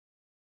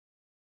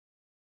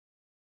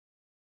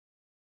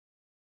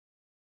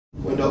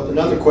Well,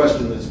 another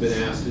question that's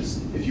been asked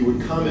is if you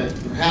would comment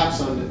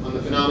perhaps on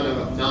the phenomenon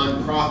of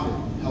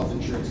nonprofit health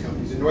insurance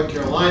companies. In North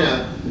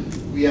Carolina,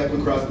 we have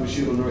Blue Cross Blue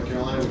Shield of North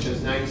Carolina, which has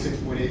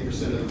 96.8%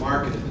 of the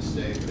market in the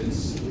state, but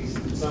it's, at least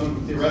in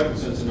some theoretical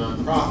sense, a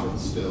nonprofit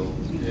still,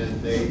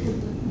 and they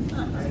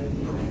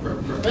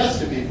profess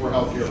to be for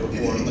healthcare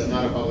reform, but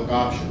not a public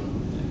option.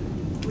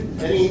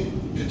 Any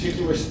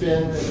particular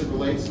spin as it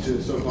relates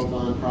to so-called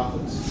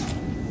nonprofits?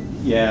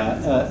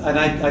 Yeah, and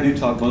I do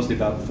talk mostly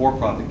about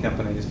for-profit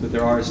companies, but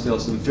there are still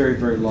some very,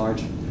 very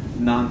large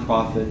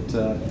nonprofit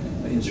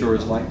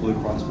insurers like Blue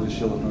Cross Blue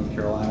Shield of North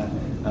Carolina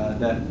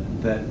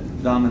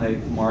that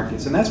dominate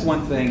markets. And that's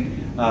one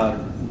thing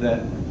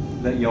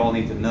that you all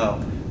need to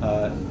know.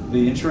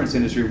 The insurance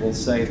industry will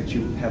say that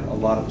you have a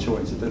lot of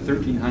choice. That there are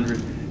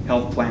 1,300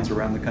 health plans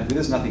around the country.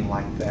 There's nothing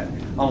like that.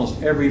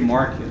 Almost every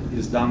market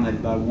is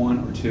dominated by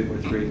one or two or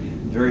three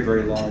very,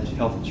 very large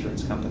health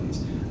insurance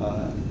companies.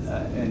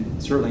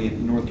 And certainly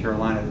in North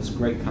Carolina, there's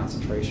great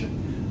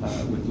concentration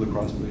with Blue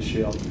Cross Blue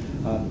Shield.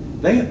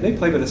 They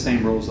play by the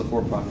same rules the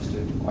for-profits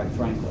do, quite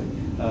frankly.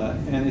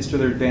 And it's to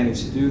their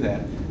advantage to do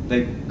that.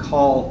 They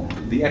call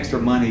the extra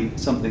money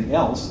something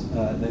else.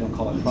 They don't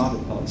call it profit,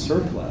 they call it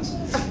surplus.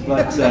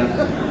 But it's a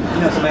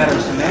matter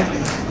of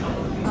semantics,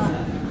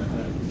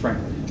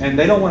 frankly. And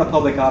they don't want a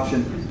public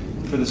option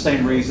for the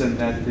same reason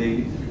that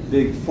the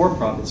big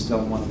for-profits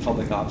don't want a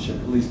public option,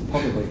 at least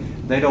publicly.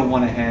 They don't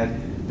want to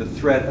have the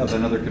threat of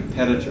another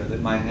competitor that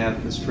might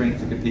have the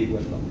strength to compete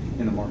with them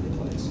in the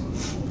marketplace.